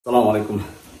Assalamu alaikum.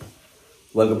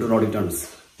 Welcome to Nordic Turns.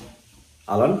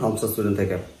 আলান hamster student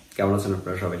থেকে কেমন আছেন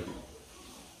আপনারা সবাই?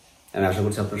 আমি আশা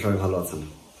করছি আপনারা সবাই ভালো আছেন।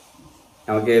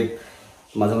 আমাকে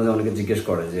মাঝে মাঝে অনেকে জিজ্ঞেস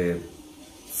করে যে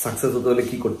সাকসেস হতে হলে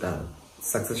কি করতে হবে,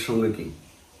 সাকসেসের সঙ্গে কি।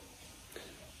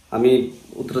 আমি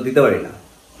উত্তর দিতে পারি না,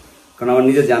 কারণ আমার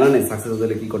নিজে জানা নেই সাকসেস হতে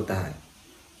হলে কি করতে হয়।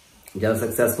 যারা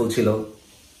সাকসেসফুল ছিল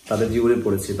তাদের জীবনে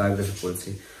পড়েছি, বায়োগ্রাফি পড়েছি।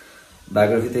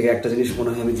 বায়োগ্রাফি থেকে একটা জিনিস মনে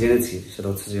হয় আমি জেনেছি, সেটা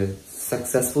হচ্ছে যে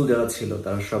সাকসেসফুল যারা ছিল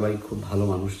তারা সবাই খুব ভালো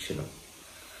মানুষ ছিল।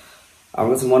 আমার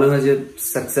কাছে মনে হয় যে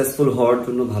সাকসেসফুল হওয়ার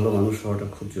জন্য ভালো মানুষ হওয়াটা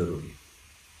খুব জরুরি।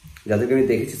 যাদেরকে আমি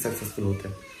দেখেছি সাকসেসফুল হতে,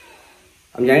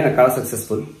 আমি জানি না কারা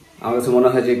সাকসেসফুল। আমার কাছে মনে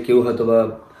হয় যে কেউ হয়তো বা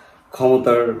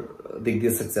ক্ষমতার দিক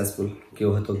দিয়ে সাকসেসফুল, কেউ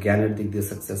হয়তো জ্ঞানের দিক দিয়ে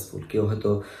সাকসেসফুল, কেউ হয়তো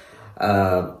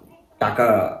টাকা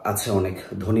আছে অনেক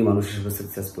ধনী মানুষ হিসেবে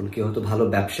সাকসেসফুল, কেউ হয়তো ভালো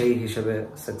ব্যবসায়ী হিসেবে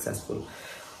সাকসেসফুল,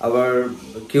 আবার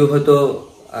কেউ হয়তো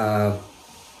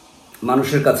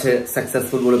মানুষের কাছে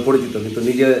সাকসেসফুল বলে পরিচিত, কিন্তু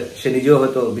সে নিজেও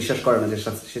হয়তো বিশ্বাস করে না যে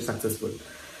সে সাকসেসফুল।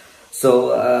 সো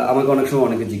আমাকে অনেক সময়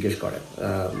অনেকে জিজ্ঞেস করে,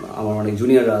 আমার অনেক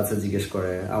জুনিয়ররা আছে জিজ্ঞেস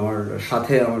করে, আমার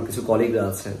সাথে আমার কিছু কলিগরা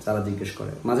আছে তারা জিজ্ঞেস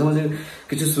করে, মাঝে মাঝে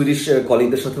কিছু সুইডিশ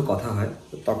কলিগদের সাথেও কথা হয়।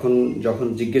 তখন যখন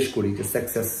জিজ্ঞেস করি যে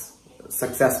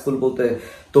সাকসেসফুল বলতে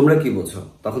তোমরা কি বোঝো,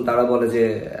 তখন তারা বলে যে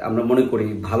আমরা মনে করি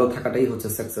ভালো থাকাটাই হচ্ছে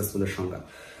সাকসেসফুলের সংজ্ঞা।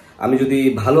 আমি যদি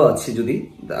ভালো আছি,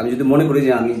 আমি যদি মনে করি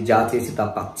যে আমি যা চেয়েছি তা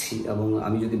পাচ্ছি, এবং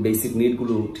আমি যদি বেসিক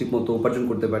নিডগুলো ঠিকমতো উপার্জন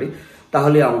করতে পারি,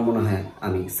 তাহলে আমার মনে হয়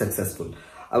আমি সাকসেসফুল।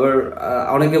 আবার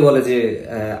অনেকে বলে যে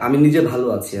আমি নিজে ভালো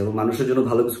আছি এবং মানুষের জন্য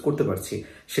ভালো কিছু করতে পারছি,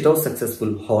 সেটাও সাকসেসফুল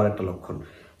হওয়ার একটা লক্ষণ।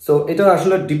 সো এটা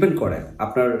আসলে ডিপেন্ড করে,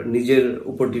 আপনার নিজের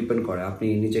উপর ডিপেন্ড করে আপনি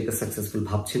নিজেকে সাকসেসফুল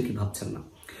ভাবছেন কি ভাবছেন না।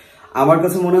 আমার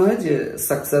কাছে মনে হয় যে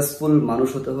সাকসেসফুল মানুষ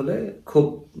হতে হলে খুব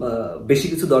বেশি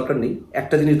কিছু দরকার নেই,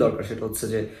 একটা জিনিস দরকার, সেটা হচ্ছে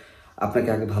যে আপনাকে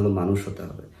আগে ভালো মানুষ হতে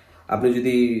হবে। আপনি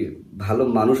যদি ভালো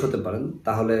মানুষ হতে পারেন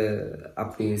তাহলে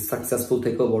আপনি সাকসেসফুল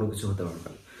থেকেও বড় কিছু হতে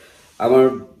পারবেন। আমার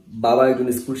বাবা একজন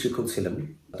স্কুল শিক্ষক ছিলেন,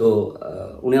 তো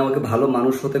উনি আমাকে ভালো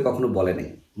মানুষ হতে কখনো বলে নাই,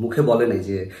 মুখে বলে নাই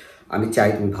যে আমি চাই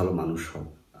তুমি ভালো মানুষ হও।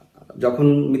 যখন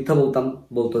মিথ্যা বলতাম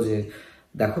বলতো যে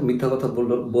দেখো মিথ্যা কথা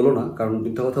বলো না, কারণ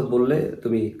মিথ্যা কথা বললে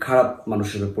তুমি খারাপ মানুষ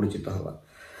হিসেবে পরিচিত হবা।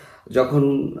 যখন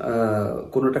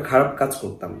কোনো একটা খারাপ কাজ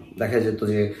করতাম, দেখা যেত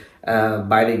যে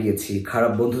বাইরে গিয়েছি,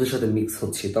 খারাপ বন্ধুদের সাথে মিক্স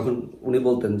হচ্ছি, তখন উনি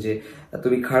বলতেন যে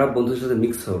তুমি খারাপ বন্ধুদের সাথে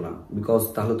মিক্স হও না, বিকজ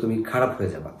তাহলে তুমি খারাপ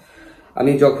হয়ে যাবা।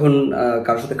 আমি যখন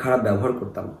কারোর সাথে খারাপ ব্যবহার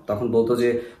করতাম, তখন বলতো যে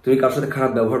তুমি কারোর সাথে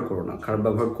খারাপ ব্যবহার করো না, খারাপ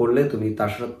ব্যবহার করলে তুমি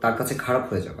তার কাছে খারাপ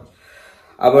হয়ে যাবা।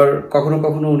 আবার কখনো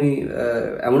কখনো উনি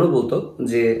এমনও বলতো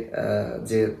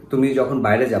যে তুমি যখন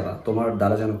বাইরে যাবা, তোমার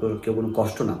দ্বারা যেন কেউ কোনো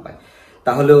কষ্ট না পায়,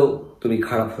 তাহলেও তুমি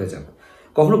খারাপ হয়ে যাবে।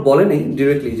 কখনো বলে নেই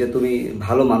ডিরেক্টলি যে তুমি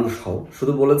ভালো মানুষ হও,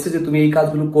 শুধু বলেছে যে তুমি এই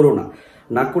কাজগুলো করো না,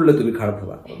 না করলে তুমি খারাপ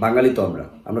হবা। বাঙালি তো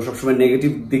আমরা সবসময়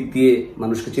নেগেটিভ দিক দিয়ে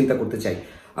মানুষকে চিন্তা করতে চাই।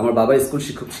 আমার বাবা স্কুল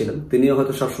শিক্ষক ছিলেন, তিনিও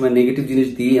হয়তো সবসময় নেগেটিভ জিনিস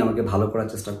দিয়েই আমাকে ভালো করার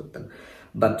চেষ্টা করতেন।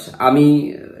 বাট আমি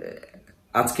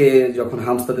আজকে যখন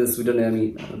হামস্তাদে সুইডেনে আমি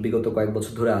বিগত কয়েক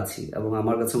বছর ধরে আছি, এবং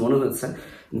আমার কাছে মনে হচ্ছে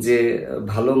যে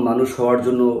ভালো মানুষ হওয়ার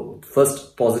জন্য ফার্স্ট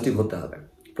পজিটিভ হতে হবে।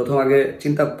 প্রথম আগে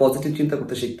পজিটিভ চিন্তা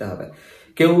করতে শিখতে হবে।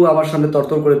 কেউ আমার সামনে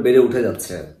তরতর করে বেড়ে উঠে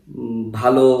যাচ্ছে,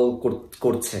 ভালো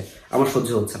করছে, আমার সহ্য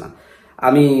হচ্ছে না।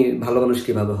 আমি ভালো মানুষ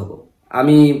কিভাবে হব?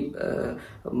 আমি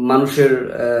মানুষের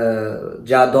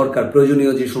যা দরকার,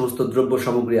 প্রয়োজনীয় যে সমস্ত দ্রব্য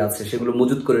সামগ্রী আছে সেগুলো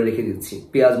মজুত করে রেখে দিচ্ছি,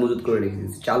 পেঁয়াজ মজুত করে রেখে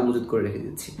দিচ্ছি, চাল মজুত করে রেখে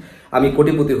দিচ্ছি, আমি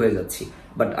কোটিপতি হয়ে যাচ্ছি।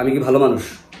 বাট আমি কি ভালো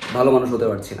মানুষ হতে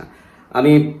পারছি না।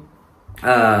 আমি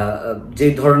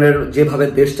যেভাবে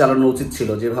দেশ চালানো উচিত ছিল,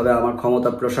 যেভাবে আমার ক্ষমতা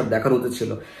প্রসার দেখানো উচিত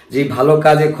ছিল, যেই ভালো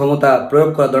কাজে ক্ষমতা প্রয়োগ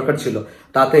করা দরকার ছিল,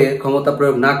 তাতে ক্ষমতা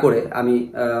প্রয়োগ না করে আমি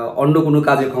অন্য কোনো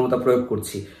কাজে ক্ষমতা প্রয়োগ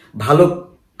করছি, ভালো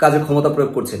কাজে ক্ষমতা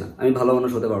প্রয়োগ করছি না, আমি ভালো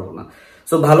মানুষ হতে পারবো না।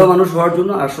 সো ভালো মানুষ হওয়ার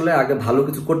জন্য আসলে আগে ভালো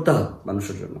কিছু করতে হবে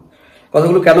মানুষের জন্য।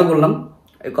 কথাগুলো কেন বললাম?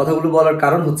 এই কথাগুলো বলার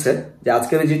কারণ হচ্ছে যে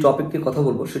আজকে আমি যে টপিক নিয়ে কথা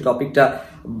বলবো, সেই টপিকটা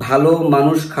ভালো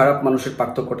মানুষ খারাপ মানুষের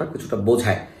পার্থক্যটা কিছুটা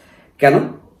বোঝায়। কেন?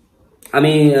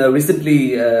 আমি রিসেন্টলি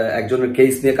একজনের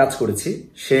কেস নিয়ে কাজ করেছি।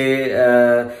 সে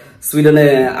সুইডেনে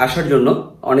আসার জন্য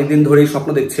অনেকদিন ধরেই স্বপ্ন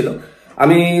দেখছিল।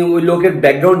 আমি ওই লোকের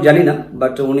ব্যাকগ্রাউন্ড জানি না,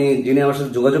 বাট যিনি আমার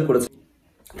সাথে যোগাযোগ করেছেন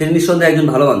তিনি নিঃসন্দেহে একজন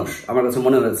ভালো মানুষ। আমার কাছে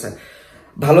মনে হয়েছে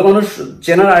ভালো মানুষ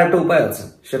চেনার আরেকটা উপায় আছে,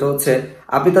 সেটা হচ্ছে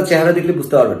আপনি তার চেহারা দেখলে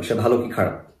বুঝতে পারবেন সে ভালো কি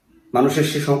খারাপ। মানুষের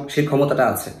সেই ক্ষমতাটা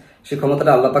আছে, সেই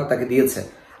ক্ষমতাটা আল্লাহ পাক তাকে দিয়েছে।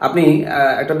 আপনি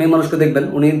একটা মেয়ে মানুষকে দেখবেন,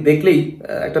 উনি দেখলেই,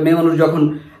 একটা মেয়ে মানুষ যখন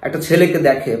একটা ছেলেকে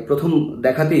দেখে, প্রথম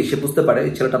দেখাতেই সে বুঝতে পারে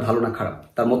এই ছেলেটা ভালো না খারাপ,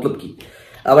 তার মতলব কি।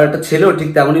 আবার একটা ছেলেও ঠিক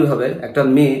তেমনই ভাবে একটা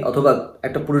মেয়ে অথবা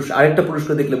একটা পুরুষ আরেকটা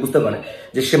পুরুষকে দেখলে বুঝতে পারে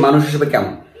যে সে মানুষ হিসেবে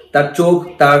কেমন। তার চোখ,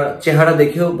 তার চেহারা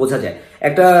দেখেও বোঝা যায়।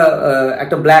 একটা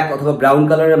একটা ব্ল্যাক অথবা ব্রাউন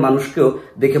কালারের মানুষকেও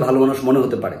দেখে ভালো মানুষ মনে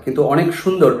হতে পারে, কিন্তু অনেক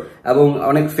সুন্দর এবং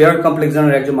অনেক ফেয়ার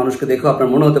কমপ্লেক্সনের একজন মানুষকে দেখেও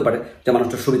আপনার মনে হতে পারে যে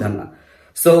মানুষটা সুবিধার না।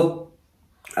 সো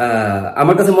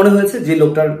আমার কাছে মনে হয়েছে যে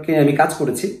লোকটাকে আমি কাজ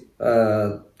করেছি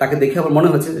তাকে দেখে আমার মনে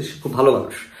হয়েছে যে সে খুব ভালো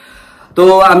মানুষ। তো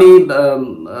আমি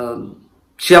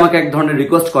সে আমাকে এক ধরনের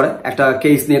রিকোয়েস্ট করে একটা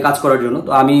কেস নিয়ে কাজ করার জন্য।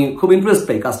 তো আমি খুব ইন্টারেস্ট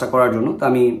পাই কাজটা করার জন্য। তো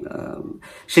আমি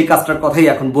সেই কাজটার কথাই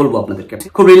এখন বলবো আপনাদেরকে।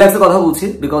 খুব রিল্যাক্সে কথা বলছি,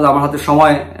 বিকজ আমার হাতে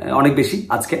সময় অনেক বেশি।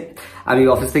 আজকে আমি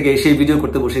অফিস থেকে এসে ভিডিও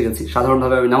করতে বসে গেছি।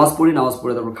 সাধারণভাবে আমি নামাজ পড়ি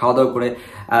তারপর খাওয়া দাওয়া করে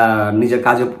নিজের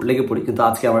কাজে লেগে পড়ি, কিন্তু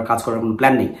আজকে আমার কাজ করার কোনো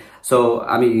প্ল্যান নেই। সো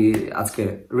আমি আজকে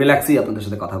রিল্যাক্সই আপনাদের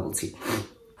সাথে কথা বলছি।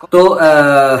 তো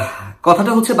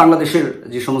কথাটা হচ্ছে বাংলাদেশের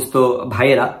যে সমস্ত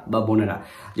ভাইয়েরা বা বোনেরা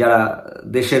যারা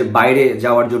দেশের বাইরে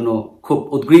যাওয়ার জন্য খুব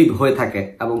উদ্গ্রীব হয়ে থাকে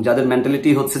এবং যাদের মেন্টালিটি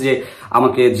হচ্ছে যে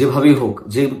আমাকে যেভাবেই হোক,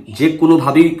 যে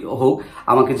কোনোভাবেই হোক,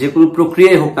 আমাকে যে কোনো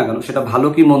প্রক্রিয়ায় হোক না কেন, সেটা ভালো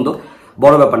কি মন্দ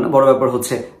বড় ব্যাপার না, বড় ব্যাপার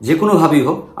হচ্ছে যে কোনোভাবেই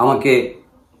হোক আমাকে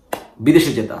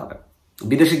বিদেশে যেতে হবে,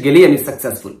 বিদেশে গেলেই আমি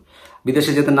সাকসেসফুল,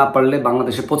 বিদেশে যেতে না পারলে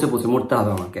বাংলাদেশে পচে পচে মরতে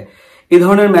হবে আমাকে। এই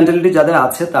ধরনের মেন্টালিটি যাদের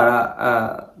আছে তারা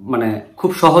মানে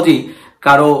খুব সহজেই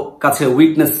কারো কাছে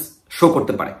উইকনেস শো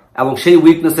করতে পারে এবং সেই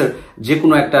উইকনেসের যে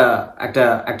কোনো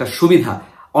একটা সুবিধা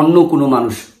অন্য কোনো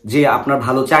মানুষ যে আপনার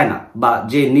ভালো চায় না বা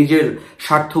যে নিজের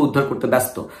স্বার্থ উদ্ধার করতে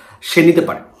ব্যস্ত সে নিতে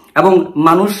পারে, এবং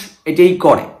মানুষ এটাই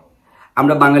করে।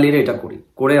 আমরা বাঙালিরা এটা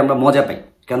করে আমরা মজা পাই।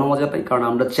 কেন মজা পাই? কারণ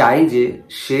আমরা চাই যে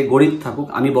সে গরিব থাকুক,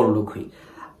 আমি বড় লোক হই।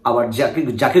 আবার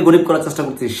যাকে গরিব করার চেষ্টা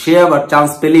করছি সে আবার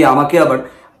চান্স পেলেই আমাকে আবার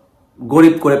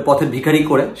গরিব করে, পথের ভিখারি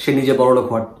করে সে নিজে বড়লোক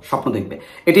হওয়ার স্বপ্ন দেখবে।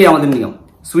 এটাই আমাদের নিয়ম।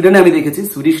 সুইডেনে আমি দেখেছি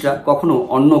সুইডিশরা কখনো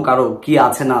অন্য কারো কি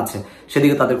আছে না আছে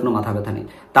সেদিকে তাদের কোনো মাথা ব্যথা নেই।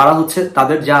 তারা হচ্ছে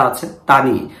তাদের যা আছে তা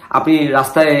নিয়ে। আপনি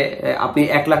রাস্তায় আপনি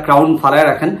 1 লাখ ক্রাউন ফালায়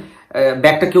রাখেন,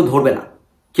 ব্যাগটা কেউ ধরবে না,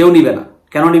 কেউ নিবে না।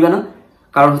 কেন নিবে না?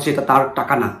 কারণ হচ্ছে এটা তার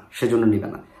টাকা না, সেজন্য নিবে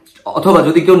না। অথবা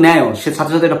যদি কেউ নেয়ও, সে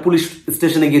সাথে সাথে এটা পুলিশ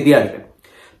স্টেশনে গিয়ে দিয়ে আসবে।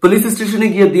 পুলিশ স্টেশনে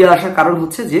গিয়ে দিয়ে আসার কারণ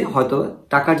হচ্ছে যে হয়তো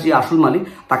টাকার যে আসল মালিক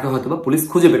তাকে হয়তো বা পুলিশ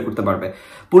খুঁজে বের করতে পারবে।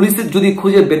 পুলিশের যদি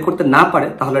খুঁজে বের করতে না পারে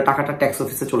তাহলে টাকাটা ট্যাক্স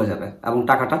অফিসে চলে যাবে এবং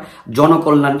টাকাটা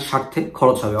জনকল্যাণ স্বার্থে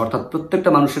খরচ হবে, অর্থাৎ প্রত্যেকটা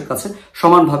মানুষের কাছে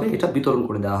সমানভাবে এটা বিতরণ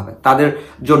করে দেওয়া হবে। তাদের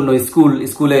জন্য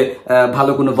স্কুলে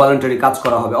ভালো কোনো ভলান্টারি কাজ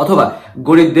করা হবে, অথবা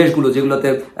গরিব দেশগুলো যেগুলোতে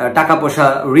টাকা পয়সা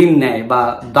ঋণ নেয় বা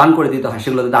দান করে দিতে হয়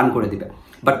সেগুলোতে দান করে দিবে,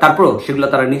 বাট তারপরেও সেগুলো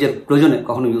তারা নিজের প্রয়োজনে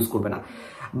কখনো ইউজ করবে না।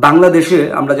 বাংলাদেশে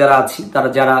আমরা যারা আছি তারা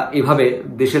যারা এভাবে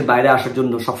দেশের বাইরে আসার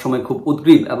জন্য সবসময় খুব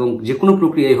উদ্গ্রীব এবং যে কোনো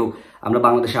প্রক্রিয়ায় হোক আমরা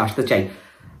বাংলাদেশে আসতে চাই,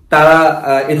 তারা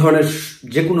এ ধরনের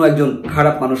যে কোনো একজন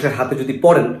খারাপ মানুষের হাতে যদি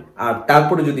পড়েন আর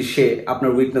তারপরে যদি সে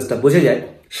আপনার উইকনেসটা বুঝে যায়,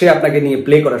 সে আপনাকে নিয়ে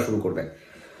প্লে করা শুরু করবে।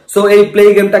 সো এই প্লে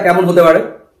গেমটা কেমন হতে পারে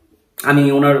আমি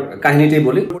ওনার কাহিনীটাই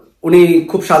বলি। উনি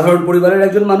খুব সাধারণ পরিবারের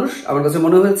একজন মানুষ। আমার কাছে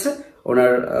মনে হয়েছে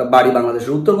ওনার বাড়ি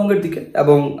বাংলাদেশের উত্তরবঙ্গের দিকে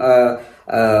এবং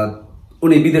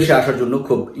উনি বিদেশে আসার জন্য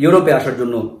ইউরোপে আসার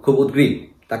জন্য খুব উদ্গ্রীব।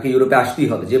 তাকে ইউরোপে আসতেই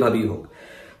হবে যেভাবেই হোক।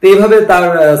 তো এইভাবে তার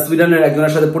সুইডেনের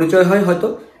একজনের সাথে পরিচয় হয় হয়তো,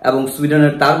 এবং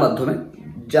সুইডেনের তার মাধ্যমে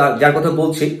যার কথা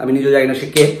বলছি আমি নিজে জানি না সে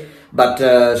কে, বাট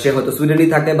সে হয়তো সুইডেনই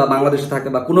থাকে বা বাংলাদেশে থাকে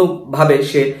বা কোনোভাবে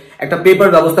সে একটা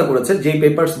পেপার ব্যবস্থা করেছে, যেই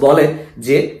পেপারস বলে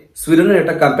যে সুইডেনের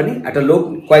একটা কোম্পানি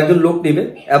কয়েকজন লোক নিবে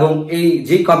এবং এই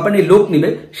যেই কোম্পানির লোক নিবে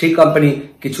সেই কোম্পানি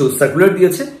কিছু সার্কুলার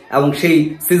দিয়েছে এবং সেই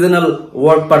সিজনাল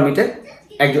ওয়ার্ক পারমিটে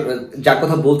একজন যার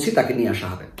কথা বলছি তাকে নিয়ে আসা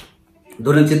হবে।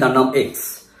 ধরে নিচ্ছি তার নাম এক্স।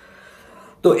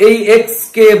 তো এই এক্স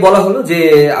কে বলা হলো যে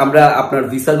আমরা আপনার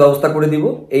ভিসার ব্যবস্থা করে দিব,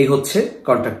 এই হচ্ছে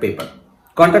কন্ট্রাক্ট পেপার।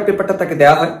 কন্ট্রাক্ট পেপারটা তাকে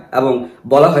দেওয়া হয় এবং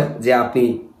বলা হয় যে আপনি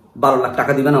 12 লাখ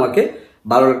টাকা দিবেন আমাকে,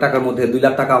 12 লাখ টাকার মধ্যে 2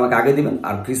 লাখ টাকা আমাকে আগে দিবেন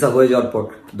আর ভিসা হয়ে যাওয়ার পর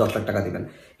 10 লাখ টাকা দিবেন।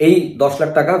 এই 10 লাখ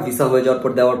টাকা ভিসা হয়ে যাওয়ার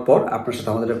পর দেওয়ার পর আপনার সাথে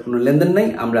আমাদের কোনো লেনদেন নেই,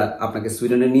 আমরা আপনাকে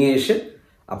সুইডেনে নিয়ে এসে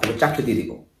আপনাকে চাকরি দিয়ে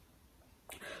দিব।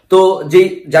 তো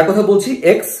যার কথা বলছি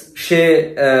এক্স, সে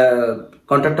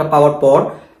কন্ট্রাক্টটা পাওয়ার পর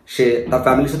সে তার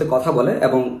ফ্যামিলির সাথে কথা বলে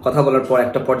এবং কথা বলার পর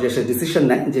একটা পর্যায়ে সে ডিসিশন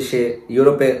নেয় যে সে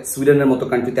ইউরোপে সুইডেনের মতো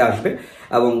কান্ট্রিতে আসবে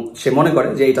এবং সে মনে করে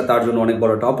যে এটা তার জন্য অনেক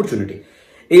বড় একটা অপরচুনিটি।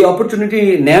 এই অপরচুনিটি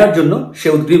নেয়ার জন্য সে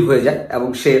উদ্গ্রীব হয়ে যায় এবং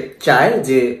সে চায়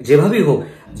যে যেভাবেই হোক,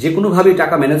 যে কোনোভাবেই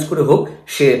টাকা ম্যানেজ করে হোক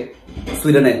সে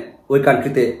সুইডেনে ওই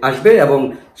কান্ট্রিতে আসবে এবং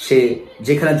সে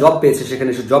যেখানে জব পেয়েছে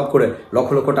সেখানে সে জব করে লক্ষ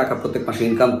লক্ষ টাকা প্রত্যেক মাসে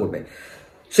ইনকাম করবে।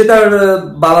 সে তার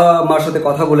বাবা মার সাথে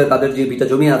কথা বলে তাদের যে বিটা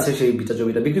জমি আছে সেই বিটা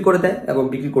জমিটা বিক্রি করে দেয় এবং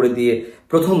বিক্রি করে দিয়ে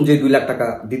প্রথম যে 2 লাখ টাকা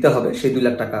দিতে হবে সেই 2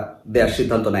 লাখ টাকা দেওয়ার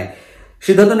সিদ্ধান্ত নেয়।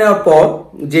 সিদ্ধান্ত নেওয়ার পর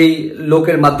যেই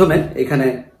লোকের মাধ্যমে এখানে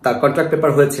তার কন্ট্রাক্ট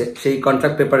পেপার হয়েছে, সেই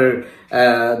কন্ট্রাক্ট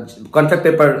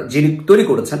পেপার যিনি তৈরি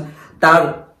করেছেন তার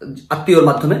আত্মীয়র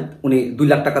মাধ্যমে উনি 2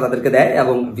 লাখ টাকা তাদেরকে দেয়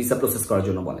এবং ভিসা প্রসেস করার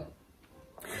জন্য বলে।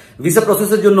 ভিসা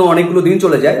প্রসেসের জন্য অনেকগুলো দিন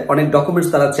চলে যায়, অনেক ডকুমেন্টস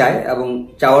তারা চায়, এবং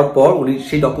চাওয়ার পর উনি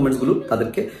সেই ডকুমেন্টসগুলো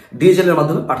তাদেরকে ডিএচএল এর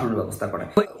মাধ্যমে পাঠানোর ব্যবস্থা করে।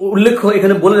 উল্লেখ্য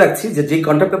এখানে বলে রাখছি যে যেই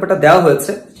কন্ট্রাক্ট পেপারটা দেওয়া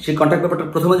হয়েছে, সেই কন্ট্রাক্ট পেপারটা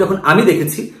প্রথমে যখন আমি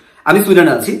দেখেছি, আমি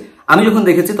সুইডেনে আছি, আমি যখন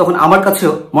দেখেছি তখন আমার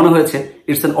কাছেও মনে হয়েছে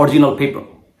ইটস অ্যান অরিজিনাল পেপার,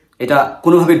 এটা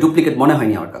কোনোভাবে ডুপ্লিকেট মনে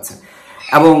হয়নি আমার কাছে।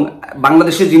 এবং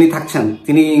বাংলাদেশে যিনি থাকছেন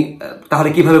তিনি তাহলে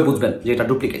কিভাবে বুঝবেন যে এটা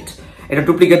ডুপ্লিকেট? এটা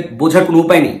ডুপ্লিকেট বোঝার কোনো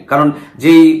উপায় নেই, কারণ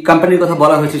যেই কোম্পানির কথা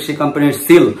বলা হয়েছে সেই কোম্পানির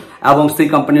সিল এবং সেই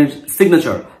কোম্পানির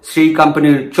সিগনেচার, সেই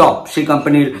কোম্পানির জব, সেই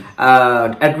কোম্পানির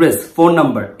address, phone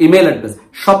number, email address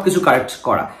সবকিছু কারেক্ট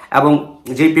করা, এবং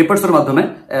যে পেপারসের মাধ্যমে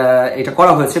এটা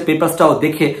করা হয়েছে পেপারসটাও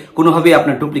দেখে কোনোভাবেই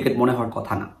আপনার ডুপ্লিকেট মনে হওয়ার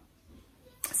কথা না।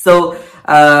 সো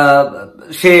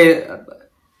সে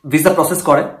ভিসা প্রসেস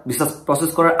করে, ভিসা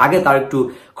প্রসেস করার আগে তার একটু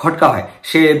খটকা হয়,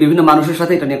 সে বিভিন্ন মানুষের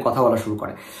সাথে এটা নিয়ে কথা বলা শুরু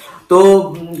করে। তো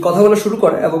কথা বলা শুরু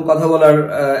করে এবং কথা বলার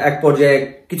এক পর্যায়ে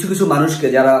কিছু কিছু মানুষকে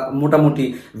যারা মোটামুটি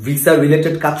ভিসা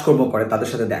রিলেটেড কাজকর্ম করে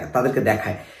তাদেরকে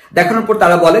দেখায়। দেখানোর পর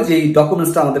তারা বলে যে এই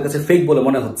ডকুমেন্টসটা আমাদের কাছে ফেক বলে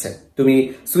মনে হচ্ছে, তুমি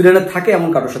সুইডেনে থাকে এমন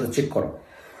কারোর সাথে চেক করো।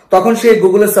 তখন সে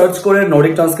গুগলে সার্চ করে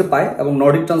নর্ডিক টার্নসকে পায় এবং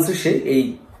নর্ডিক টার্নসে সে এই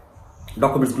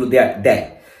ডকুমেন্টসগুলো দেয়।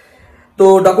 তো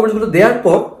ডকুমেন্টসগুলো দেওয়ার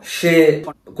পর সে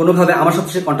কোনোভাবে আমার সাথে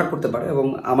সে কন্ট্যাক্ট করতে পারে, এবং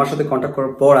আমার সাথে কন্ট্যাক্ট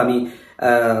করার পর আমি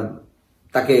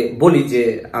তাকে বলি যে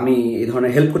আমি এই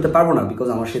ধরনের হেল্প করতে পারবো না, বিকজ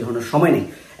আমার সেই ধরনের সময় নেই।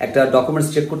 একটা ডকুমেন্টস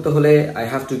চেক করতে হলে I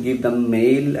have to give them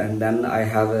mail and then I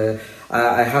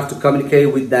have to communicate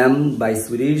with them by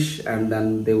Swedish and then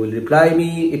they will reply me,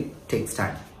 it tax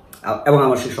time, এবং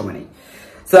আমার সেই সময় নেই।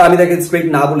 সো আমি তাকে স্ট্রেট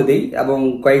না বলে দিই, এবং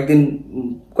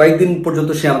কয়েকদিন পর্যন্ত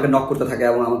সে আমাকে নক করতে থাকে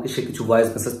এবং আমাকে সে কিছু ভয়েস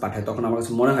মেসেজ পাঠায়। তখন আমার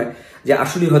কাছে মনে হয় যে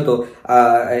আসলেই হয়তো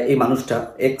এই মানুষটা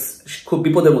খুব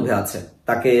বিপদের মধ্যে আছে,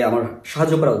 তাকে আমার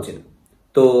সাহায্য করা উচিত।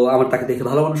 তো আমার তাকে দেখে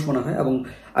ভালো মানুষ মনে হয় এবং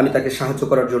আমি তাকে সাহায্য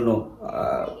করার জন্য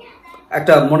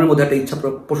একটা মনের মধ্যে একটা ইচ্ছা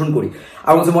পোষণ করি।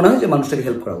 আমার কাছে মনে হয় যে মানুষটাকে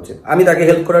হেল্প করা উচিত। আমি তাকে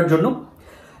হেল্প করার জন্য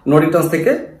নর্ডিক টার্নস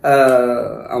থেকে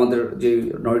আমাদের যে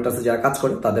নর্ডিক টার্নসে যারা কাজ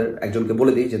করে তাদের একজনকে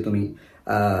বলে দিই যে তুমি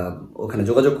ওখানে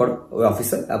যোগাযোগ করো ওই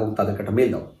অফিসে এবং তাদেরকে একটা মেল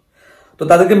দাও। তো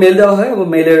তাদেরকে মেল দেওয়া হয় এবং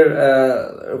মেলের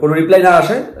কোনো রিপ্লাই না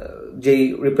আসায় যেই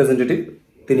রিপ্রেজেন্টেটিভ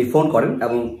তিনি ফোন করেন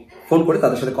এবং ফোন করে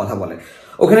তাদের সাথে কথা বলে।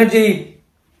 ওখানে যেই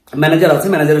ম্যানেজার আছে,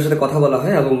 ম্যানেজারের সাথে কথা বলা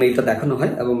হয় এবং মেইলটা দেখানো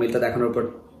হয়, এবং মেইলটা দেখানোর পর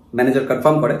ম্যানেজার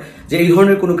কনফার্ম করে যে এই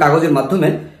ধরনের কোনো কাগজের মাধ্যমে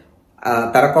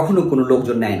তারা কখনো কোনো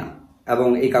লোকজন নেয় না এবং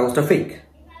এই কাগজটা ফেক।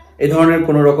 এই ধরনের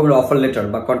কোনো রকমের অফার লেটার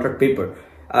বা কন্ট্রাক্ট পেপার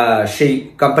সেই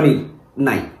কোম্পানি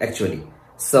নাই অ্যাকচুয়ালি।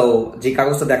 সো যে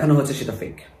কাগজটা দেখানো হচ্ছে সেটা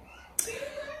ফেক।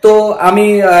 তো আমি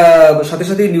সাথে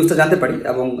সাথে নিউজটা জানতে পারি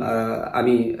এবং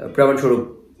আমি প্রমাণস্বরূপ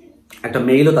একটা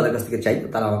মেইলও তাদের কাছ থেকে চাই।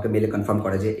 তারা আমাকে মেইলে কনফার্ম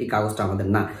করে যে এই কাগজটা আমাদের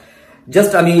না।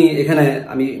 জাস্ট আমি এখানে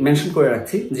মেনশন করে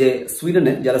রাখছি যে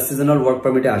সুইডেনে যারা সিজনাল ওয়ার্ক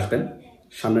পারমিটে আসবেন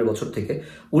সামনের বছর থেকে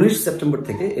 19 সেপ্টেম্বর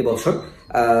থেকে এবছর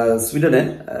সুইডেনে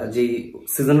যে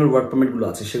সিজনাল ওয়ার্ক পারমিটগুলো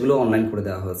আছে সেগুলো অনলাইন করে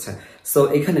দেওয়া হয়েছে। সো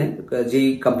এখানে যেই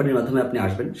কোম্পানির মাধ্যমে আপনি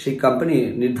আসবেন সেই কোম্পানি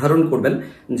নির্ধারণ করবেন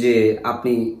যে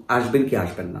আপনি আসবেন কি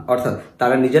আসবেন না, অর্থাৎ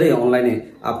তারা নিজেরাই অনলাইনে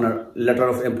আপনার letter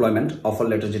of employment, offer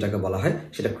letter যেটাকে বলা হয়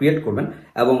সেটা ক্রিয়েট করবেন,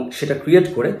 এবং সেটা ক্রিয়েট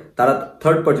করে তারা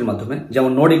থার্ড পার্টির মাধ্যমে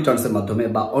যেমন নর্ডিক টার্নসের মাধ্যমে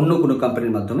বা অন্য কোনো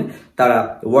কোম্পানির মাধ্যমে তারা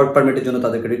ওয়ার্ক পারমিটের জন্য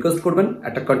তাদেরকে রিকোয়েস্ট করবেন।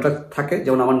 একটা কন্ট্রাক্ট থাকে,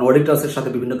 যেমন আমার নর্ডিক টার্নসের সাথে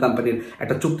বিভিন্ন কোম্পানির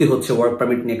একটা চুক্তি হচ্ছে ওয়ার্ক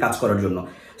পারমিট নিয়ে কাজ করার জন্য।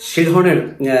 সেই ধরনের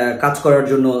কাজ করার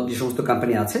জন্য যে সমস্ত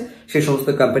কোম্পানি আছে সেই সমস্ত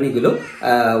কোম্পানিগুলো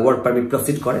ওয়ার্ক পারমিট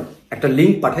প্রসিড করে, একটা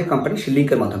লিঙ্ক পাঠায় কোম্পানি, সেই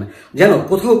লিঙ্কের মাধ্যমে, যেন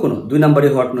কোথাও কোনো 2 নম্বরে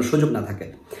হওয়ার কোনো সুযোগ না থাকে।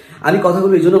 আমি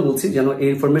কথাগুলো এই জন্য বলছি যেন এই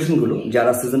ইনফরমেশনগুলো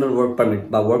যারা সিজনাল ওয়ার্ক পারমিট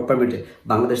বা ওয়ার্ক পারমিটে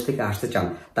বাংলাদেশ থেকে আসতে চান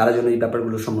তারা যেন এই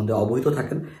ব্যাপারগুলো সম্বন্ধে অবহিত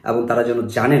থাকেন এবং তারা যেন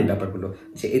জানেন ব্যাপারগুলো,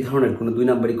 যে এই ধরনের কোনো 2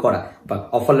 নম্বরই করা বা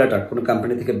অফার লেটার কোনো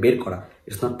কোম্পানি থেকে বের করা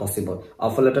ইটস নট পসিবল।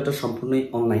 অফার লেটারটা সম্পূর্ণই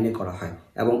অনলাইনে করা হয়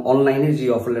এবং অনলাইনে যে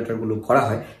অফার লেটারগুলো করা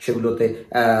হয় সেগুলোতে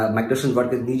মাইগ্রেশন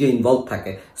ওয়ার্কের নিজে ইনভলভ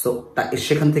থাকে। সো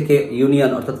সেখান থেকে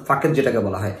ইউনিয়ন অর্থাৎ ফাকেট যেটাকে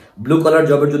বলা হয়, ব্লু কলার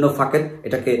জবের জন্য ফাকেট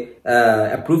এটাকে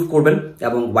অ্যাপ্রুভ করবেন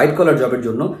এবং হোয়াইট কলার জবের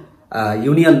জন্য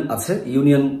ইউনিয়ন আছে,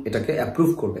 ইউনিয়ন এটাকে অ্যাপ্রুভ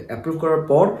করবে। অ্যাপ্রুভ করার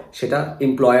পর সেটা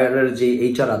এমপ্লয়ারের যে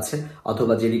এইচআর আছে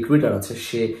অথবা যে রিক্রুটার আছে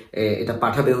সে এটা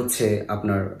পাঠাবে হচ্ছে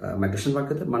আপনার মাইগ্রেশন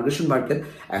মার্কেটে। মাইগ্রেশন মার্কেট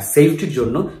সেফটির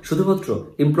জন্য শুধুমাত্র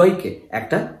এমপ্লয়িকে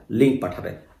একটা লিঙ্ক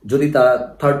পাঠাবে। যদি তারা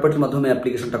থার্ড পার্টির মাধ্যমে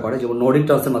অ্যাপ্লিকেশনটা করে, যেমন নর্ডিক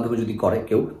টার্নসের মাধ্যমে যদি করে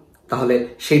কেউ, তাহলে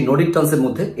সেই নর্ডিক টার্নসের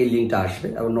মধ্যে এই লিঙ্কটা আসবে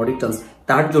এবং নর্ডিক টার্নস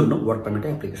তার জন্য ওয়ার্ক পারমিটে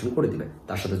অ্যাপ্লিকেশন করে দিবে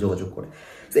তার সাথে যোগাযোগ করে।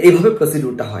 তো এইভাবে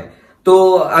প্রসিডিউরটা হয়। তো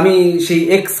আমি সেই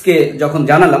এক্সকে যখন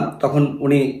জানালাম তখন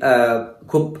উনি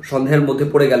খুব সন্দেহের মধ্যে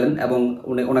পড়ে গেলেন এবং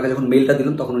ওনাকে যখন মেইলটা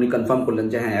দিলাম তখন উনি কনফার্ম করলেন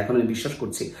যে হ্যাঁ এখন আমি বিশ্বাস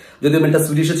করছি, যদিও মেইলটা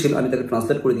সুইডিশে ছিল আমি তাকে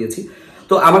ট্রান্সলেট করে দিয়েছি।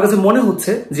 তো আমার কাছে মনে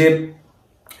হচ্ছে যে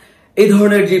এই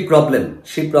ধরনের যে প্রবলেম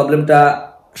সেই প্রবলেমটা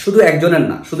শুধু একজনের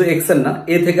না, শুধু এক্স এর না,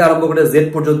 এ থেকে আরম্ভ করে জেড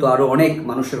পর্যন্ত আরো অনেক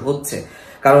মানুষের হচ্ছে।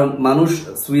 কারণ মানুষ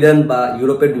সুইডেন বা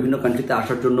ইউরোপের বিভিন্ন কান্ট্রিতে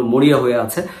আসার জন্য মরিয়া হয়ে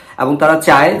আছে এবং তারা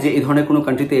চায় যে এই ধরনের কোনো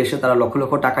কান্ট্রিতে এসে তারা লক্ষ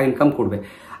লক্ষ টাকা ইনকাম করবে।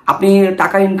 আপনি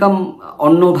টাকা ইনকাম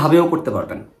অন্যভাবেও করতে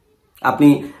পারবেন। আপনি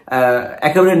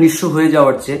একেবারে নিঃস্ব হয়ে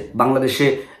যাওয়ার চেয়ে বাংলাদেশে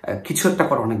কিছু একটা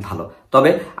করা অনেক ভালো। তবে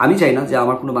আমি চাই না যে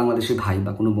আমার কোনো বাংলাদেশি ভাই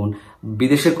বা কোনো বোন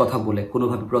বিদেশের কথা বলে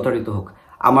কোনোভাবে প্রতারিত হোক।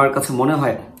 আমার কাছে মনে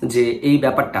হয় যে এই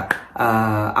ব্যাপারটা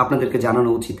আপনাদেরকে জানানো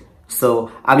উচিত। সো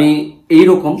আমি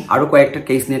এইরকম আরো কয়েকটা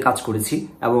কেস নিয়ে কাজ করেছি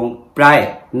এবং প্রায়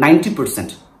 90%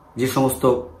 যে সমস্ত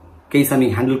কেস আমি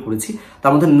হ্যান্ডেল করেছি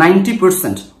তার মধ্যে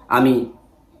 90% আমি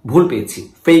ভুল পেয়েছি,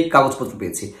 ফেক কাগজপত্র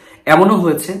পেয়েছি। এমনও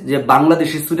হয়েছে যে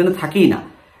বাংলাদেশি সুইডেনে থাকেই না,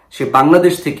 সে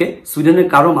বাংলাদেশ থেকে সুইডেনের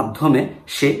কারো মাধ্যমে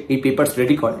সে এই পেপারস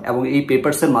রেডি করে এবং এই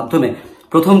পেপারসের মাধ্যমে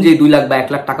প্রথম যে 2 লাখ বা 1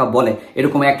 লাখ টাকা বলে,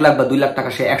 এরকম 1 লাখ বা 2 লাখ টাকা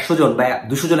সে 100 জন বা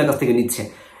 200 জনের কাছ থেকে নিচ্ছে।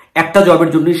 একটা জবের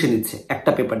জন্যই সে নিচ্ছে,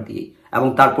 একটা পেপার দিয়ে, এবং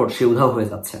তারপর সে উধাও হয়ে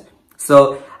যাচ্ছে। সো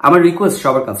আমার রিকোয়েস্ট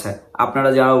সবার কাছে, আপনারা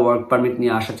যারা ওয়ার্ক পারমিট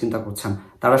নিয়ে আসার চিন্তা করছেন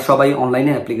তারা সবাই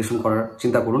অনলাইনে অ্যাপ্লিকেশন করার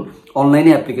চিন্তা করুন,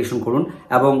 অনলাইনে অ্যাপ্লিকেশন করুন।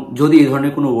 এবং যদি এই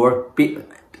ধরনের কোনো ওয়ার্ক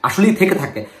আসলেই থেকে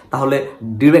থাকে তাহলে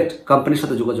ডিরেক্ট কোম্পানির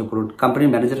সাথে যোগাযোগ করুন,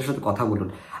 কোম্পানির ম্যানেজারের সাথে কথা বলুন।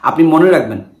 আপনি মনে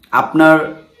রাখবেন আপনার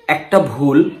একটা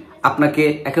ভুল আপনাকে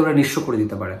একেবারে নিঃস্ব করে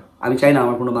দিতে পারে। আমি চাই না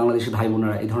আমার কোনো বাংলাদেশি ভাই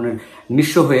বোনেরা এই ধরনের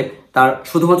নিঃস্ব হয়ে, তার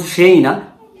শুধুমাত্র সেই না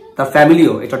তার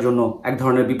ফ্যামিলিও এটার জন্য এক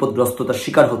ধরনের বিপদগ্রস্ততার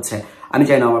শিকার হচ্ছে। আমি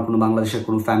চাই না আমার কোনো বাংলাদেশের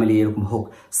কোনো ফ্যামিলি এরকম হোক।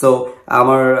 সো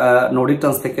আমার নর্ডিক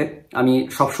টার্নস থেকে আমি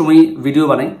সবসময় ভিডিও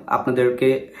বানাই আপনাদেরকে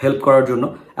হেল্প করার জন্য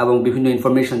এবং বিভিন্ন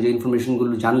ইনফরমেশন, যে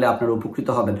ইনফরমেশনগুলো জানলে আপনারা উপকৃত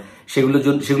হবেন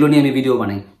সেগুলো নিয়ে আমি ভিডিও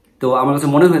বানাই। তো আমার কাছে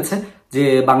মনে হয়েছে যে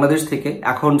বাংলাদেশ থেকে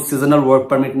এখন সিজনাল ওয়ার্ক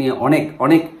পারমিট নিয়ে অনেক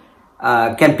অনেক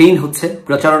ক্যাম্পেইন হচ্ছে,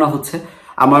 প্রচারণা হচ্ছে।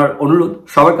 আমার অনুরোধ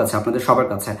সবার কাছে, আপনাদের সবার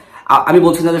কাছে, আমি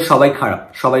বলছি না যে সবাই খারাপ,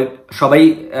 সবাই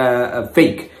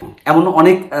ফেক। এমন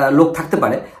অনেক লোক থাকতে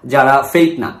পারে যারা ফেক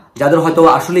না, যাদের হয়তো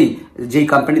আসলেই যেই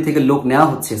কোম্পানি থেকে লোক নেওয়া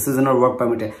হচ্ছে সিজনাল ওয়ার্ক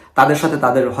পারমিটে তাদের সাথে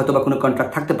তাদের হয়তো বা কোনো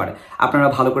কন্ট্রাক্ট থাকতে পারে। আপনারা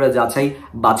ভালো করে যাচাই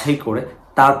বাছাই করে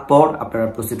তারপর আপনারা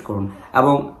প্রসিড করুন।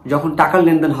 এবং যখন টাকার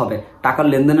লেনদেন হবে, টাকার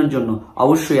লেনদেনের জন্য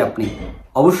অবশ্যই আপনি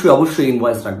অবশ্যই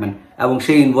ইনভয়েস রাখবেন এবং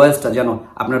সেই ইনভয়েসটা যেন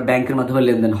আপনার ব্যাংকের মাধ্যমে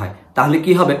লেনদেন হয়। তাহলে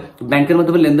কি হবে, ব্যাংকের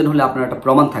মাধ্যমে লেনদেন হলে আপনার একটা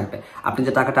প্রমাণ থাকবে আপনি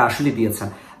যে টাকাটা আসলে দিয়েছেন।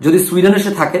 যদি সুইডেনে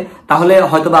সে থাকে তাহলে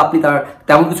হয়তোবা আপনি তার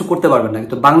তেমন কিছু করতে পারবেন না,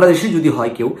 কিন্তু বাংলাদেশে যদি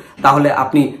হয় কেউ তাহলে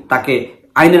আপনি তাকে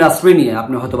আইনের আশ্রয় নিয়ে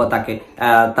আপনি হয়তোবা তাকে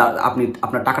আপনি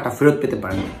আপনার টাকাটা ফেরত পেতে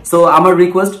পারেন। সো আমার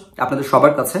রিকোয়েস্ট আপনাদের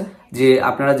সবার কাছে যে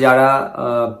আপনারা যারা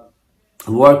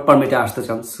ওয়ার্ক পারমিটে আসতে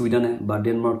চান সুইডেনে বা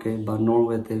ডেনমার্কে বা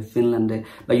নরওয়েতে, ফিনল্যান্ডে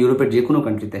বা ইউরোপের যে কোনো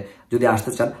কান্ট্রিতে যদি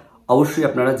আসতে চান, অবশ্যই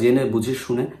আপনারা জেনে বুঝে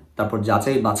শুনে তারপর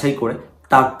যাচাই বাছাই করে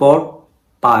তারপর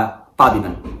পা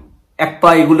দিবেন। এক পা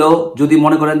এগুলো যদি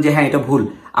মনে করেন যে হ্যাঁ এটা ভুল,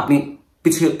 আপনি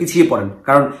পিছিয়ে পড়েন।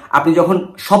 কারণ আপনি যখন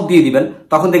সব দিয়ে দিবেন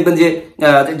তখন দেখবেন যে,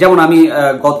 যেমন আমি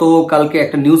গতকালকে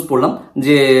একটা নিউজ পড়লাম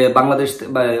যে বাংলাদেশ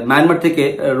মায়ানমার থেকে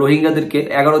রোহিঙ্গাদেরকে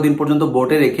 11 দিন পর্যন্ত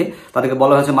বোটে রেখে তাদেরকে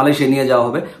বলা হয়েছে মালয়েশিয়া নিয়ে যাওয়া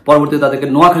হবে। পরবর্তীতে তাদেরকে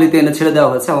নোয়াখালীতে এনে ছেড়ে দেওয়া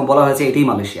হয়েছে এবং বলা হয়েছে এটাই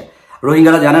মালয়েশিয়া।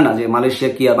 রোহিঙ্গারা জানে না যে মালয়েশিয়া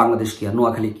কি আর বাংলাদেশ কি আর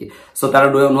নোয়াখালী কি। সো তারা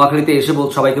নোয়াখালীতে এসে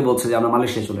সবাইকে বলছে যে আমরা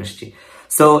মালয়েশিয়া চলে এসেছি।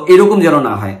 সো এরকম যেন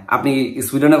না হয়। আপনি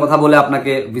সুইডেনের কথা বলে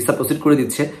আপনাকে ভিসা প্রসিড করে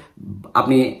দিচ্ছে,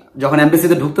 আপনি যখন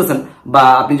এমবেসিতে ঢুকতেছেন বা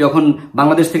আপনি যখন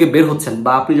বাংলাদেশ থেকে বের হচ্ছেন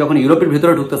বা আপনি যখন ইউরোপের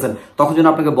ভিতরে ঢুকতেছেন তখন যেন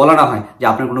আপনাকে বলা না হয় যে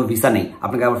আপনার কোনো ভিসা নেই,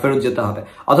 আপনাকে আবার ফেরত যেতে হবে।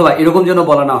 অথবা এরকম যেন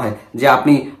বলা না হয় যে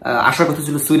আপনি আসার কথা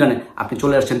ছিল সুইডেনে, আপনি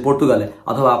চলে আসছেন পর্তুগালে,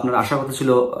 অথবা আপনার আসার কথা ছিল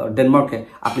ডেনমার্কে,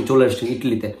 আপনি চলে আসছেন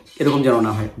ইটালিতে। এরকম যেন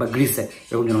না হয়, বা গ্রিসে,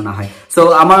 এরকম যেন না হয়। সো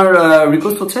আমার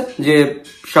রিকোয়েস্ট হচ্ছে যে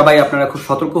সবাই আপনারা খুব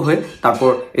সতর্ক হয়ে তারপর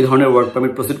এই ধরনের ওয়ার্ক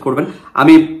পারমিট প্রসিড করবেন।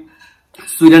 আমি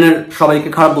সুইডেনের সবাইকে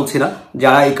খারাপ বলছি না,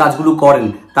 যারা এই কাজগুলো করেন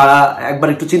তারা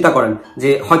একবার একটু চিন্তা করেন যে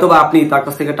হয়তোবা আপনি তার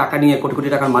কাছ থেকে টাকা নিয়ে কোটি কোটি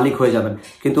টাকার মালিক হয়ে যাবেন,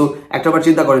 কিন্তু একটাবার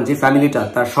চিন্তা করেন যে ফ্যামিলিটা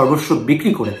তার সর্বস্ব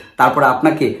বিক্রি করে তারপরে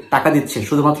আপনাকে টাকা দিচ্ছে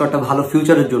শুধুমাত্র একটা ভালো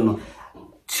ফিউচারের জন্য,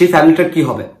 সেই ফ্যামিলিটার কি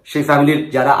হবে? সেই ফ্যামিলির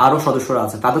যারা আরো সদস্যরা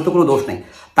আছে তাদের তো কোনো দোষ নেই,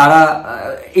 তারা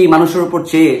এই মানুষের উপর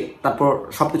চেয়ে তারপর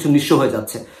সবকিছু নিঃস্ব হয়ে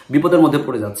যাচ্ছে, বিপদের মধ্যে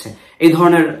পড়ে যাচ্ছে। এই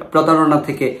ধরনের প্রতারণা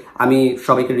থেকে আমি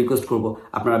সবাইকে রিকোয়েস্ট করব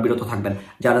আপনারা বিরত থাকবেন।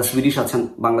 যারা সুইডিশ আছেন,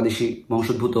 বাংলাদেশি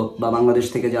বংশোদ্ভূত বা বাংলাদেশ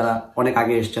থেকে যারা অনেক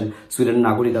আগে এসেছেন, সুইডেনের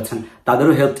নাগরিক আছেন,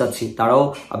 তাদেরও হেল্প চাচ্ছি। তারাও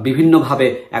বিভিন্নভাবে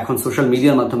এখন সোশ্যাল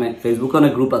মিডিয়ার মাধ্যমে, ফেসবুকে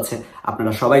অনেক গ্রুপ আছে,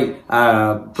 আপনারা সবাই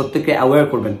প্রত্যেককে অ্যাওয়্যার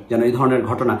করবেন যেন এই ধরনের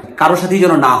ঘটনা কারোর সাথেই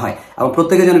যেন না হয় এবং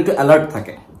প্রত্যেকে যেন একটু অ্যালার্ট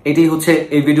থাকে। এটাই হচ্ছে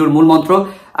এই ভিডিওর মূল মন্ত্র।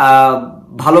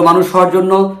 ভালো মানুষ হওয়ার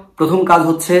জন্য প্রথম কাজ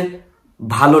হচ্ছে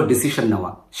ভালো ডিসিশন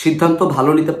নেওয়া, সিদ্ধান্ত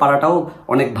ভালো নিতে পারাটাও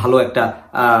অনেক ভালো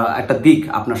একটা দিক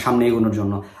আপনার সামনে এগোনোর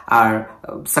জন্য। আর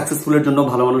সাকসেসফুলের জন্য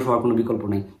ভালো মানুষ হওয়ার কোনো বিকল্প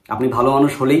নেই। আপনি ভালো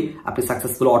মানুষ হলেই আপনি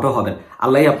সাকসেসফুল অটো হবেন,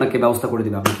 আল্লাহই আপনাকে ব্যবস্থা করে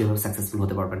দিবে আপনি কিভাবে সাকসেসফুল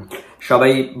হতে পারবেন।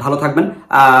 সবাই ভালো থাকবেন।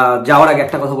 যাওয়ার আগে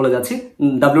একটা কথা বলে যাচ্ছি,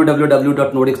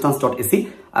 www.nordicturns.ac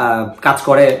কাজ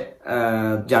করে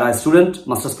যারা স্টুডেন্ট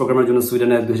মাস্টার্স প্রোগ্রামের জন্য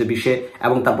সুইডেনে 2020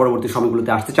 এবং তার পরবর্তী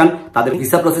সময়গুলোতে আসতে চান, তাদের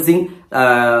ভিসা প্রসেসিং,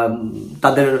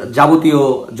 তাদের যাবতীয়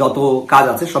যত কাজ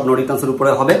আছে সব নর্ডিক টার্নসের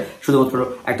উপরে হবে, শুধুমাত্র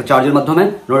একটা চার্জের মাধ্যমে।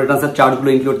 নর্ডিক টার্নসের চার্জগুলো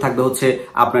ইনক্লুড থাকবে হচ্ছে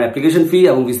আপনার অ্যাপ্লিকেশন ফি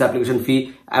এবং ভিসা অ্যাপ্লিকেশন ফি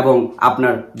এবং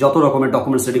আপনার যত রকমের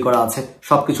ডকুমেন্টস রেডি করা আছে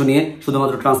সবকিছু নিয়ে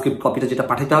শুধুমাত্র ট্রান্সক্রিপ্ট কপিটা যেটা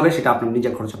পাঠাতে হবে সেটা আপনার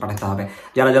নিজের খরচে পাঠাতে হবে।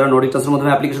 যারা নর্ডিক টার্নসের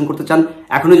মাধ্যমে অ্যাপ্লিকেশন করতে চান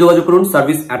এখনই যোগাযোগ করুন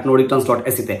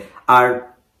service@nordicturns.ac তে। আর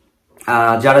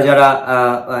যারা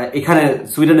এখানে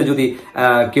সুইডেনে যদি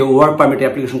কেউ ওয়ার্ক পারমিটে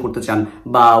অ্যাপ্লিকেশন করতে চান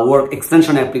বা ওয়ার্ক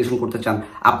এক্সটেনশনে অ্যাপ্লিকেশন করতে চান,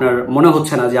 আপনার মনে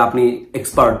হচ্ছে না যে আপনি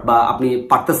এক্সপার্ট বা আপনি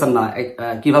পারতেছেন না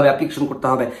কিভাবে অ্যাপ্লিকেশন করতে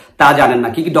হবে তা জানেন না,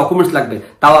 কি কি ডকুমেন্টস লাগবে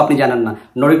তাও আপনি জানেন না,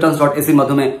 nordicturns.ac এর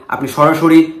মাধ্যমে আপনি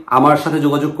সরাসরি আমার সাথে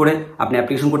যোগাযোগ করে আপনি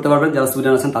অ্যাপ্লিকেশন করতে পারবেন। যারা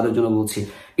সুইডেন আছেন তাদের জন্য বলছি।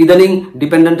 ইদানিং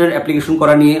ডিপেন্ডেন্টের অ্যাপ্লিকেশন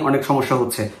করা নিয়ে অনেক সমস্যা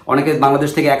হচ্ছে। অনেকে বাংলাদেশ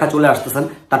থেকে একা চলে আসতেছেন,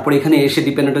 তারপর এখানে এসে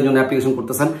ডিপেন্ডেন্টের জন্য অ্যাপ্লিকেশন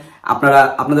করতেছেন।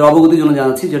 আপনাদের অবগতির জন্য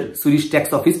জানাচ্ছি যে সুইডিশ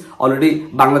ট্যাক্স অফিস অলরেডি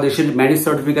বাংলাদেশের ম্যারেজ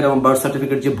সার্টিফিকেট এবং বার্থ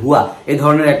সার্টিফিকেট যে ভুয়া এই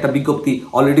ধরনের একটা বিজ্ঞপ্তি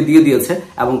অলরেডি দিয়ে দিয়েছে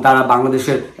এবং তারা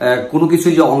বাংলাদেশের কোনো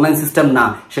কিছুই যে অনলাইন সিস্টেম না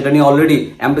সেটা নিয়ে অলরেডি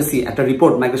এমবাসি একটা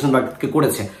রিপোর্ট মাইগ্রেশন ডিপার্টমেন্টকে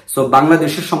করেছে। সো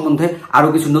বাংলাদেশের সম্বন্ধে আরো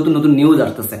কিছু নতুন নতুন নিউজ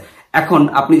আসতেছে। এখন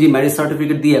আপনি যে ম্যারেজ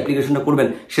সার্টিফিকেট দিয়ে অ্যাপ্লিকেশনটা করবেন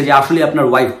সে যে আসলে আপনার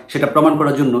ওয়াইফ সেটা প্রমাণ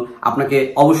করার জন্য আপনাকে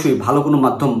অবশ্যই ভালো কোনো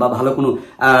মাধ্যম বা ভালো কোনো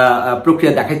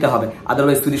প্রক্রিয়া দেখাইতে হবে,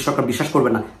 আদারওয়াইজ সুইডিশ সরকার বিশ্বাস করবে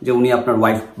না যে উনি আপনার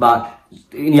ওয়াইফ বা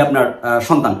ইনি আপনার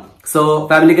সন্তান। সো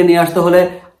ফ্যামিলিকে নিয়ে আসতে হলে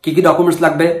কি কি ডকুমেন্টস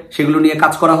লাগবে সেগুলো নিয়ে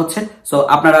কাজ করা হচ্ছে। সো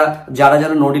আপনারা যারা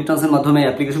নর্ডিক টার্নসের মাধ্যমে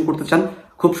অ্যাপ্লিকেশন করতে চান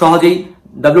খুব সহজেই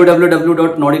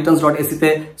www.nordicturns.ac তে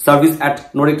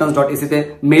service@nordicturns.ac তে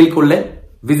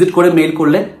ভিজিট করে মেইল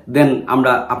করলে দেন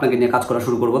আমরা আপনাকে নিয়ে কাজ করা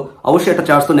শুরু করব। অবশ্যই একটা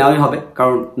চার্জ তো নেওয়াই হবে,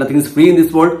 কারণ nothing is free in this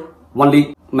world, only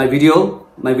my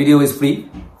video is free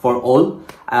for all.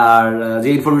 আর যে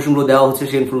ইনফরমেশনগুলো দেওয়া হচ্ছে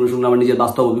সেই ইনফরমেশনগুলো আমার নিজের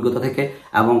বাস্তব অভিজ্ঞতা থেকে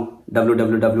এবং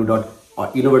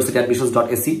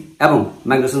www.universityadmissions.ac এবং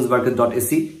migrationsworker.ac,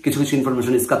 কিছু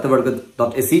ইনফরমেশন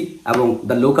skatteverket.ac এবং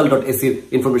thelocal.ac এর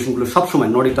ইনফরমেশনগুলো সবসময়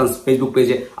নর্ডিক টার্নস ফেসবুক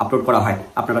পেজে আপলোড করা হয়।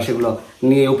 আপনারা সেগুলো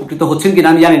নিয়ে উপকৃত হচ্ছেন কিনা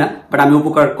আমি জানি না, বাট আমি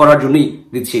উপকার করার জন্যই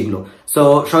দিচ্ছি এগুলো। সো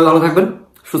সবাই ভালো থাকবেন,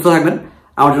 সুস্থ থাকবেন,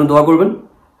 আমার জন্য দোয়া করবেন।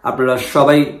 আপনারা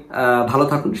সবাই ভালো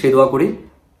থাকুন সেই দোয়া করি।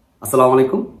 আসসালামু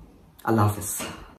আলাইকুম, আল্লাহ হাফেজ।